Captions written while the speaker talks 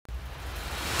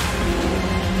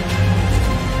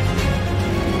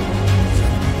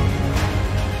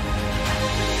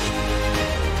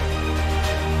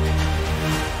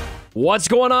What's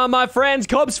going on, my friends?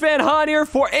 Cubs fan Han here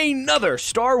for another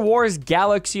Star Wars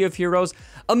Galaxy of Heroes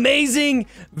amazing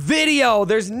video.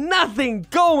 There's nothing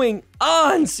going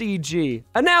on, CG.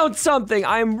 Announce something.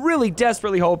 I'm really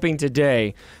desperately hoping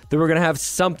today that we're going to have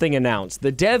something announced.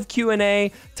 The dev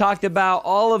Q&A talked about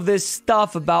all of this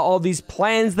stuff, about all these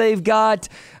plans they've got.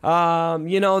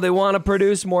 You know, they want to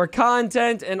produce more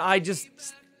content, and I just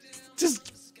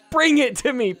bring it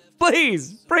to me.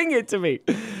 Please, bring it to me.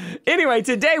 Anyway,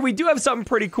 today we do have something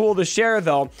pretty cool to share,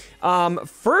 though.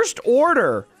 First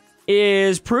Order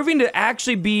is proving to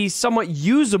actually be somewhat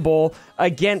usable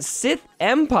against Sith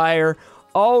Empire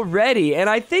already. And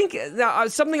I think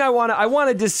something I want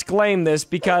to disclaim this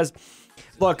because,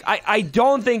 look, I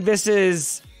don't think this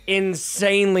is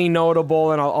insanely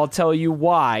notable, and I'll tell you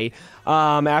why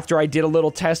after I did a little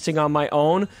testing on my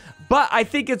own. But I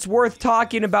think it's worth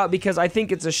talking about because I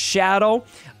think it's a shadow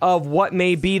of what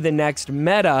may be the next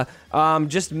meta,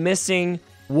 just missing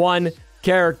one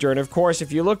character. And of course,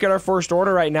 if you look at our First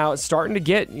Order right now, it's starting to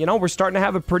get, you know, we're starting to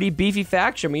have a pretty beefy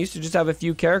faction. We used to just have a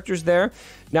few characters there.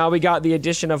 Now we got the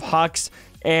addition of Hux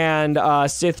and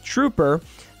Sith Trooper.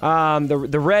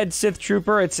 The red Sith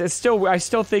Trooper, it's still, I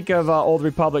still think of Old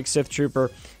Republic Sith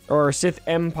Trooper, or Sith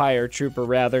Empire Trooper,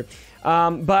 rather.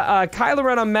 But Kylo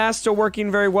Ren on Mass still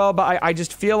working very well, but I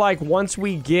just feel like once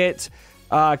we get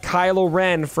Kylo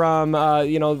Ren from,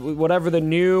 you know, whatever the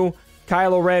new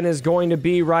Kylo Ren is going to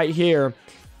be right here,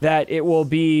 that it will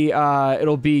be,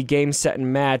 it'll be game, set,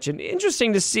 and match. And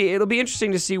interesting to see, it'll be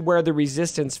interesting to see where the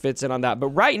Resistance fits in on that. But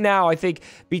right now, I think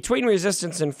between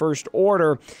Resistance and First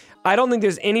Order, I don't think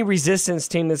there's any Resistance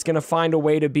team that's going to find a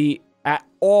way to be at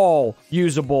all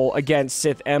usable against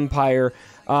Sith Empire.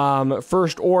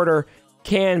 First Order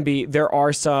can be. There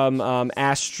are some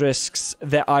asterisks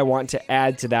that I want to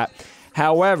add to that.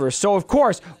 However, so of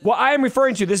course, what I am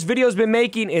referring to, this video has been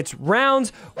making its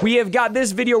rounds. We have got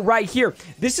this video right here.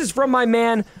 This is from my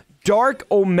man, Dark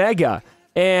Omega.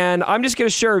 And I'm just going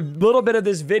to share a little bit of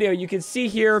this video. You can see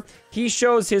here, he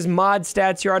shows his mod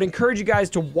stats here. I'd encourage you guys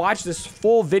to watch this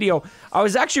full video. I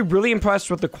was actually really impressed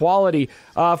with the quality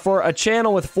for a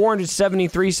channel with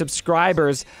 473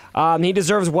 subscribers. He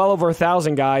deserves well over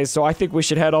 1,000, guys, so I think we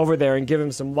should head over there and give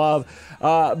him some love.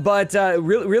 But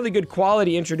really good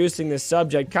quality introducing this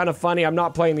subject. Kind of funny, I'm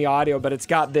not playing the audio, but it's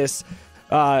got this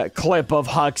clip of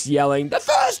Hux yelling, "The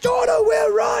First Order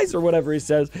will rise," or whatever he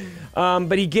says.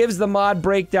 But he gives the mod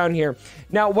breakdown here.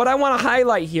 Now, what I want to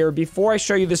highlight here before I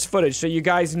show you this footage, so you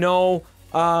guys know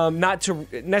not to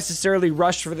necessarily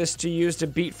rush for this to use to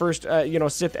beat you know,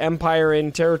 Sith Empire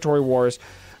in Territory Wars.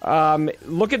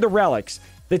 Look at the relics.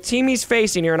 The team he's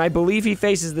facing here, and I believe he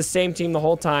faces the same team the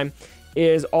whole time,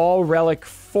 is all Relic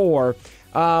 4.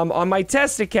 On my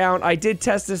test account, I did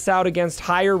test this out against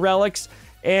higher relics.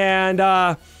 And,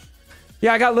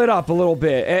 yeah, I got lit up a little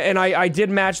bit. And I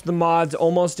did match the mods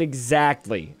almost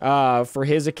exactly for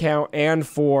his account and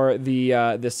for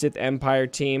the Sith Empire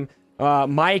team.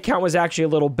 My account was actually a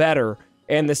little better,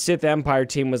 and the Sith Empire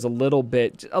team was a little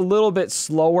bit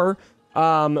slower.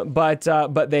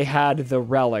 But they had the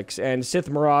relics. And Sith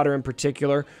Marauder in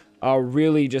particular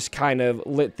really just kind of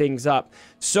lit things up.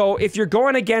 So if you're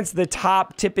going against the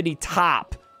tippity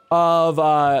top of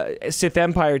Sith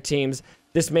Empire teams,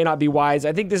 this may not be wise.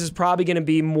 I think this is probably going to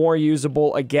be more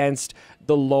usable against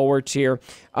the lower tier.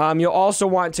 You'll also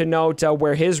want to note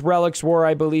where his relics were.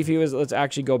 I believe he was... Let's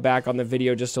actually go back on the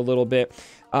video just a little bit.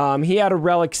 He had a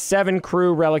Relic 7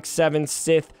 crew, Relic 7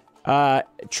 Sith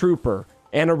Trooper,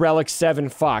 and a Relic 7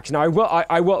 Fox. Now,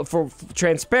 I will for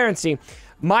transparency,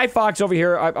 my Fox over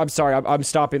here... I'm sorry, I'm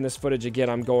stopping this footage again.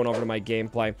 I'm going over to my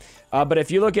gameplay. But if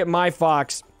you look at my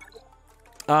Fox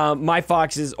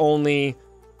is only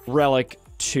Relic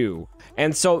 2,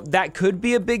 and so that could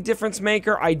be a big difference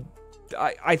maker.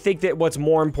 I think that what's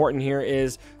more important here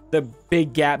is the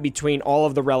big gap between all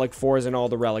of the Relic 4s and all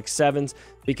the Relic 7s,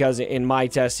 because in my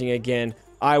testing, again,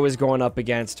 I was going up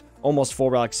against almost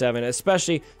full Relic 7,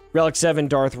 especially Relic 7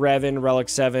 Darth Revan, Relic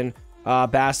 7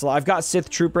 Bastila. I've got Sith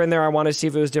Trooper in there. I want to see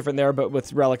if it was different there, but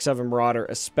with Relic 7 Marauder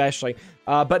especially.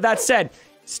 But that said,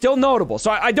 still notable.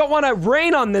 So I don't want to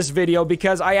rain on this video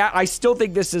because I still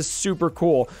think this is super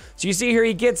cool. So you see here,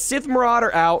 he gets Sith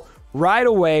Marauder out right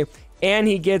away, and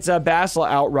he gets Bastila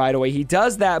out right away. He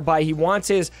does that by, he wants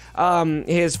his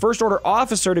First Order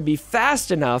officer to be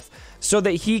fast enough so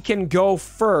that he can go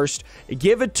first,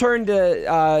 give a turn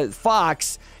to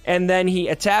Fox, and then he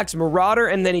attacks Marauder,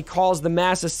 and then he calls the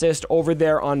mass assist over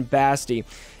there on Basti.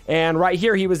 And right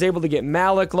here, he was able to get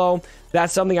Malak low.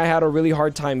 That's something I had a really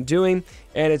hard time doing,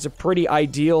 and it's a pretty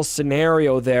ideal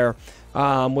scenario there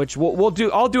which we'll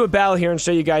do. I'll do a battle here and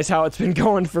show you guys how it's been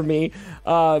going for me.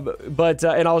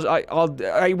 And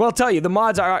I will tell you the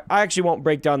mods. I actually won't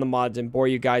break down the mods and bore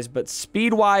you guys, but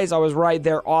speed wise, I was right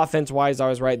there. Offense wise, I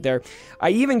was right there. I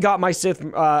even got my Sith,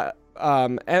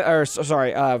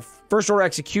 First Order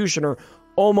Executioner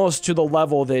almost to the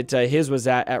level that his was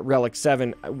at Relic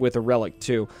 7 with a Relic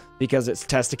 2, because it's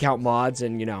test account mods,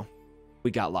 and you know,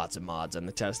 we got lots of mods on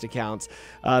the test accounts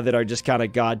that are just kind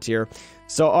of god tier.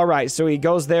 So all right, so he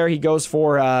goes there, he goes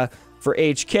for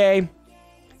HK.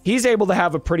 He's able to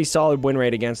have a pretty solid win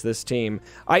rate against this team.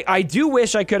 I do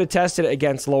wish I could have tested it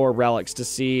against lower relics to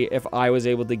see if I was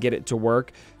able to get it to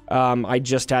work. I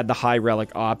just had the high relic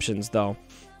options though.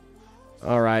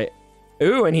 All right.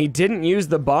 Ooh, and he didn't use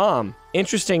the bomb.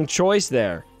 Interesting choice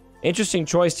there. Interesting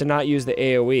choice to not use the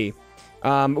AoE.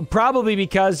 Probably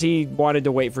because he wanted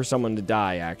to wait for someone to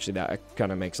die, actually. That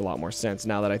kind of makes a lot more sense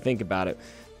now that I think about it.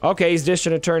 Okay, he's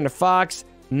dishing a turn to Fox.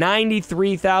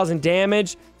 93,000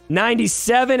 damage.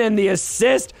 97 and the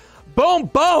assist. Boom,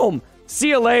 boom. See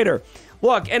you later.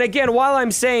 Look, and again, while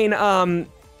I'm saying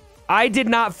I did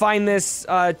not find this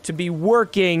to be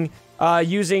working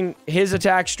using his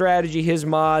attack strategy, his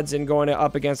mods, and going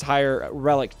up against higher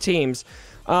relic teams.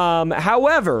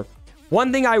 However,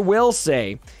 one thing I will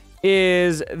say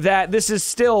is that this is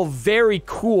still very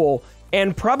cool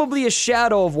and probably a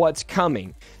shadow of what's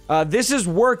coming. This is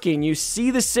working. You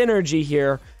see the synergy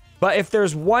here, but if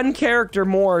there's one character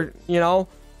more, you know,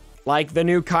 like the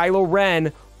new Kylo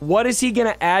Ren, what is he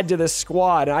going to add to the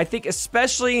squad? And I think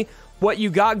especially what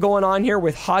you got going on here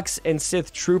with Hux and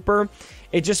Sith Trooper,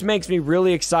 it just makes me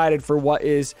really excited for what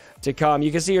is to come.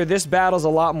 You can see here, this battle's a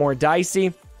lot more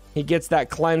dicey. He gets that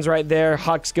cleanse right there.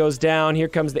 Hux goes down. Here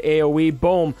comes the AoE.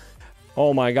 Boom.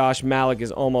 Oh my gosh, Malik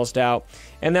is almost out.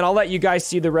 And then I'll let you guys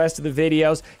see the rest of the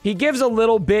videos. He gives a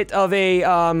little bit of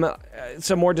a,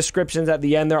 some more descriptions at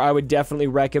the end there. I would definitely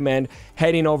recommend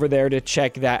heading over there to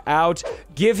check that out.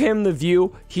 Give him the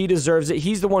view. He deserves it.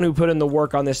 He's the one who put in the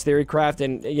work on this theory craft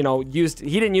and, you know, he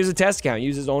didn't use a test account, he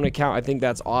used his own account. I think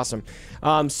that's awesome.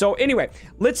 So anyway,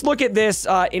 let's look at this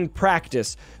in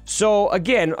practice. So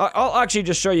again, I'll actually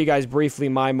just show you guys briefly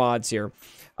my mods here.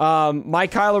 My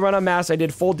Kylo Ren on mass, I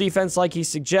did full defense like he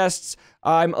suggests.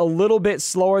 I'm a little bit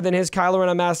slower than his Kylo Ren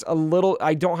on mass.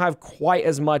 I don't have quite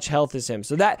as much health as him.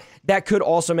 So that could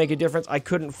also make a difference. I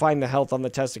couldn't find the health on the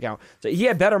test account. So he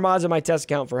had better mods on my test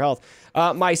account for health.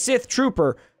 My Sith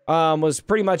Trooper was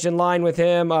pretty much in line with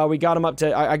him. We got him up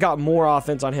to, I got more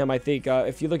offense on him, I think.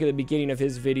 If you look at the beginning of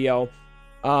his video,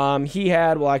 he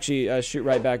had, we'll actually shoot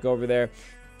right back over there.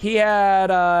 He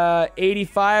had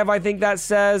 85, I think that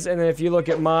says, and then if you look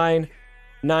at mine,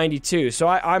 92. So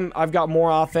I've got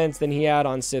more offense than he had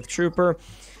on Sith Trooper.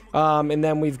 And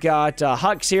then we've got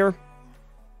Hux here.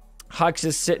 Hux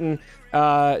is sitting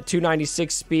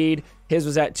 296 speed. His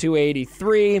was at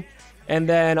 283. And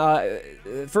then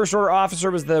First Order Officer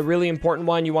was the really important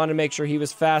one. You want to make sure he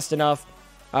was fast enough.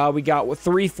 We got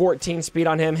 314 speed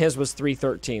on him. His was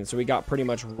 313. So we got pretty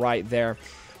much right there.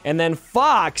 And then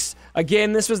Fox,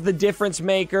 again, this was the difference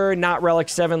maker, not Relic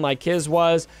 7 like his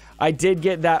was. I did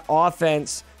get that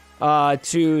offense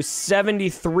to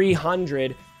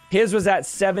 7,300. His was at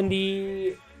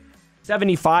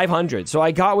 7,500. So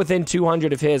I got within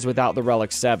 200 of his without the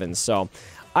Relic 7. So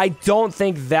I don't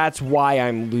think that's why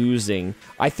I'm losing.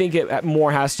 I think it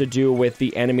more has to do with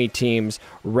the enemy team's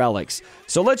relics.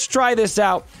 So let's try this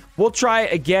out. We'll try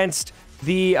it against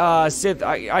the Sith.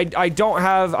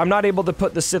 I'm not able to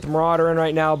put the Sith Marauder in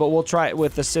right now, but we'll try it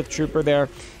with the Sith Trooper there.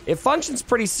 It functions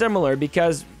pretty similar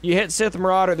because you hit Sith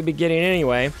Marauder at the beginning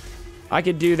anyway. I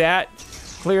could do that,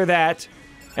 clear that,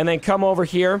 and then come over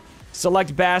here,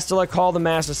 select Bastila, call the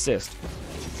Mass Assist.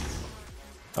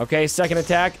 Okay, second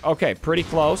attack. Okay, pretty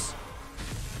close.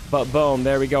 But boom,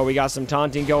 there we go. We got some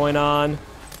taunting going on.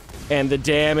 And the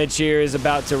damage here is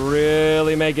about to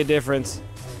really make a difference.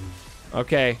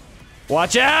 Okay.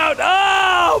 Watch out!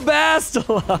 Oh,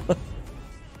 Bastila!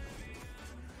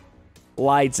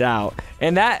 Lights out.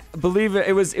 And that, believe it,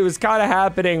 it was kind of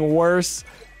happening worse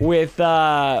with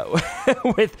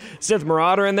with Sith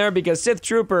Marauder in there, because Sith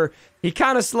Trooper, he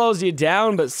kind of slows you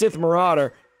down, but Sith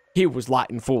Marauder, he was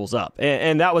lighting fools up.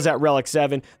 And that was at Relic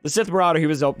 7. The Sith Marauder he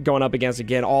was going up against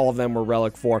again, all of them were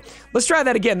Relic 4. Let's try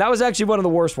that again. That was actually one of the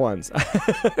worst ones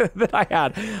that I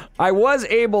had. I was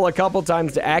able a couple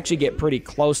times to actually get pretty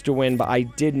close to win, but I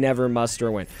did never muster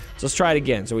a win. So let's try it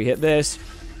again. So we hit this,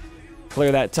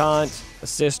 clear that taunt,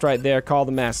 assist right there, call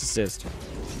the Mass Assist.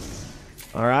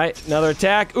 All right, another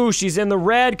attack. Ooh, she's in the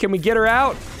red. Can we get her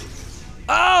out?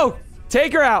 Oh,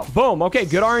 take her out. Boom. Okay,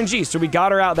 good RNG. So we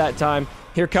got her out that time.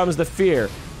 Here comes the fear.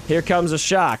 Here comes a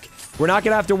shock. We're not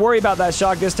going to have to worry about that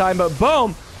shock this time, but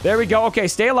boom. There we go. Okay,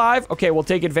 stay alive. Okay, we'll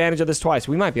take advantage of this twice.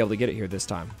 We might be able to get it here this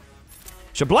time.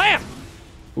 Shablam!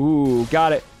 Ooh,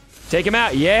 got it. Take him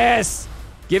out. Yes!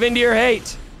 Give in to your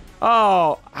hate.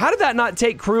 Oh, how did that not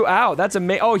take crew out? That's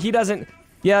amazing. Oh, he doesn't...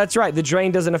 Yeah, that's right. The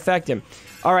drain doesn't affect him.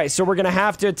 All right, so we're going to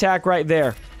have to attack right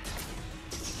there.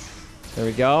 There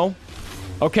we go.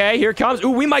 Okay, here it comes.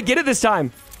 Ooh, we might get it this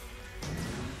time.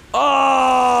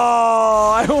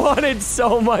 Oh, I wanted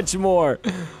so much more.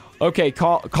 Okay,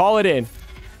 call it in.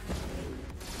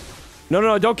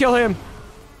 No, don't kill him.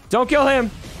 Don't kill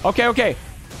him. Okay.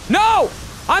 No!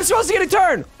 I'm supposed to get a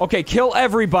turn. Okay, kill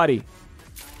everybody.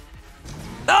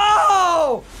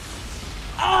 No!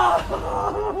 Oh,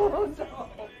 no.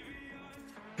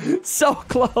 So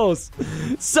close,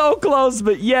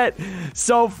 but yet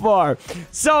so far.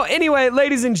 So anyway,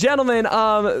 ladies and gentlemen,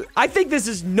 I think this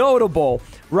is notable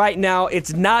right now.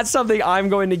 It's not something I'm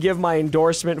going to give my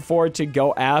endorsement for to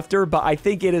go after, but I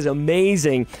think it is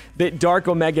amazing that Dark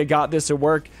Omega got this to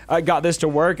work.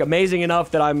 Amazing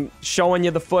enough that I'm showing you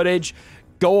the footage.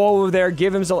 Go over there,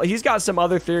 give him some... He's got some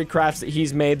other theory crafts that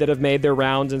he's made that have made their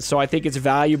rounds, and so I think it's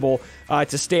valuable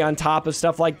to stay on top of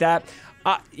stuff like that.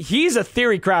 He's a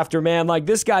theory crafter, man. Like,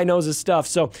 this guy knows his stuff,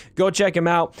 so go check him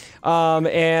out.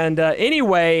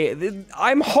 Anyway,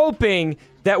 I'm hoping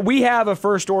that we have a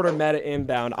First Order meta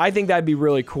inbound. I think that'd be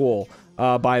really cool,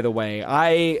 by the way. I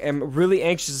am really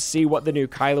anxious to see what the new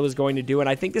Kylo is going to do, and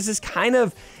I think this is kind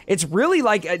of... It's really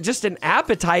like just an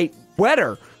appetite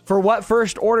whetter for what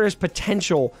First Order's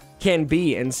potential can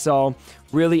be, and so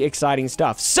really exciting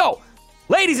stuff. So,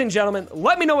 ladies and gentlemen,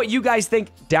 let me know what you guys think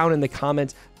down in the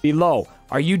comments below.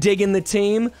 Are you digging the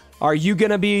team? Are you going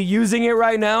to be using it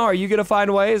right now? Are you going to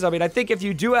find ways? I mean, I think if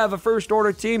you do have a First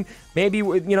Order team, maybe,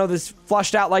 this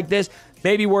flushed out like this,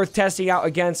 maybe worth testing out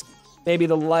against maybe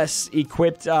the less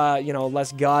equipped,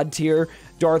 less God tier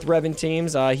Darth Revan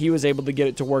teams. He was able to get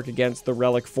it to work against the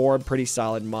Relic 4. Pretty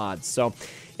solid mods. So,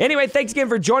 anyway, thanks again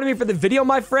for joining me for the video,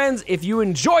 my friends. If you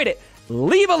enjoyed it,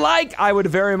 leave a like. I would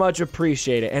very much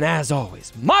appreciate it. And as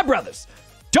always, my brothers,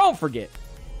 don't forget...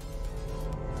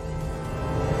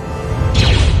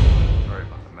 Sorry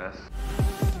about the mess.